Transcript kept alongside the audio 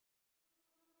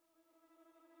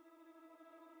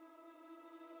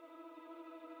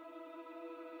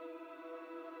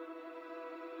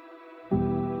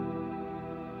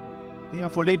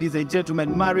Therefore, ladies and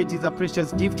gentlemen, marriage is a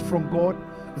precious gift from God.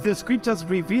 The scriptures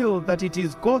reveal that it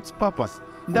is God's purpose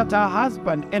that a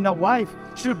husband and a wife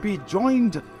should be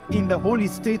joined in the holy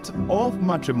state of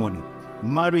matrimony.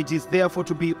 Marriage is therefore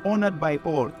to be honored by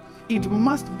all. It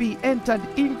must be entered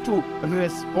into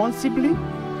responsibly,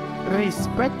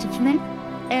 respectfully,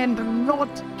 and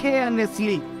not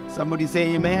carelessly. Somebody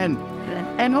say amen.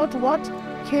 And not what?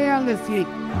 Carelessly.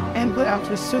 And we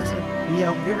appreciate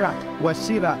Yamira,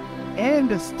 Washira,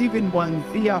 and Stephen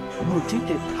Wanzia who teach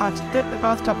at the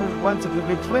first chapter 1 to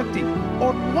 20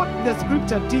 on what the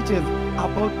scripture teaches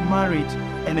about marriage,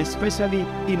 and especially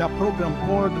in a program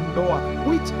called Noah,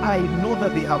 which I know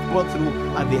that they have gone through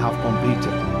and they have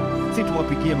completed. Sit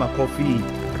wapigie makofi.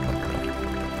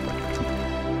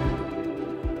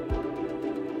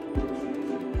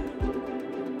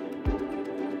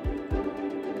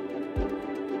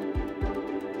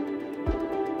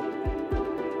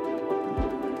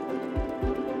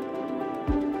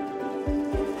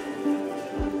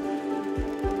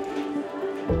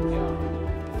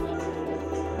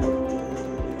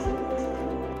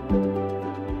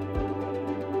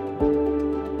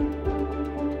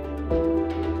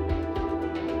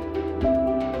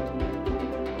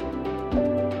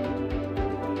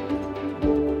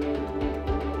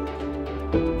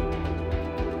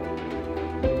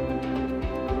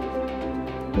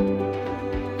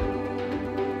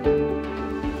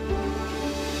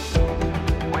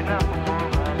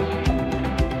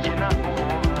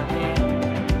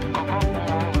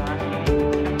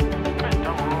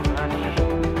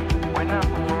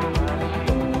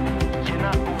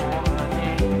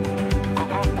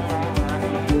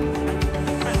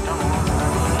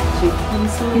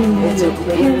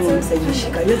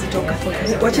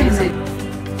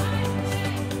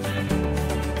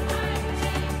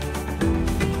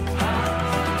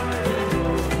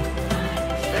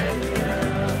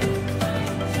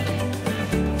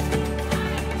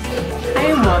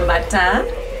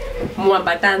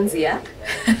 Mwabatanzia.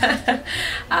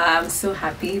 I'm so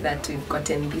happy that we've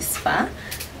gotten this far.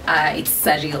 It's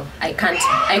surreal. I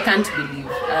can't believe.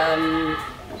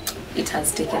 It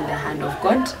has taken the hand of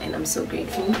God, and I'm so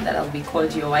grateful that I'll be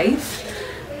called your wife.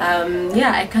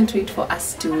 Yeah, I can't wait for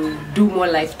us to do more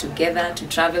life together, to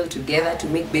travel together, to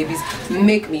make babies,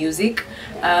 make music,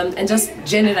 and just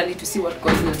generally to see what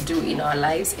God will do in our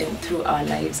lives and through our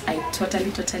lives. I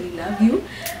totally love you,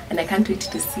 and I can't wait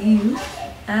to see you.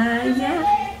 Yeah,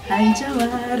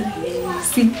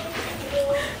 haijawarahisi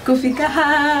kufika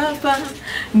hapa,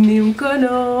 ni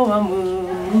mkono wa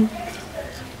Mungu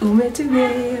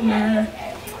umetubeba.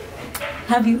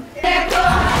 Have you?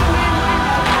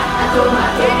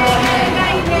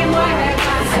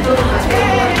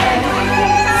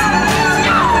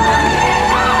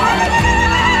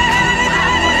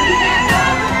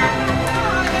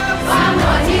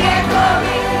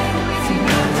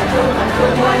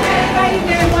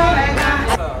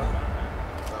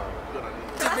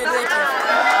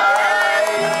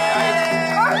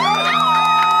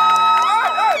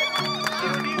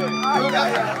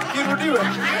 Kirudiwe.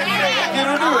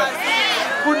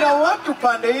 Kuna watu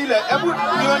pande ile, hebu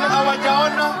nione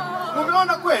hawajaona.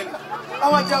 Mumeona kweli?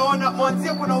 Hawajaona.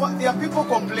 Mwanzie kuna there are people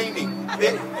complaining.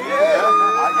 They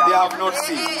have not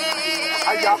seen.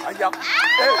 Thank you.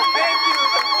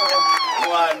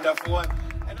 Wonderful.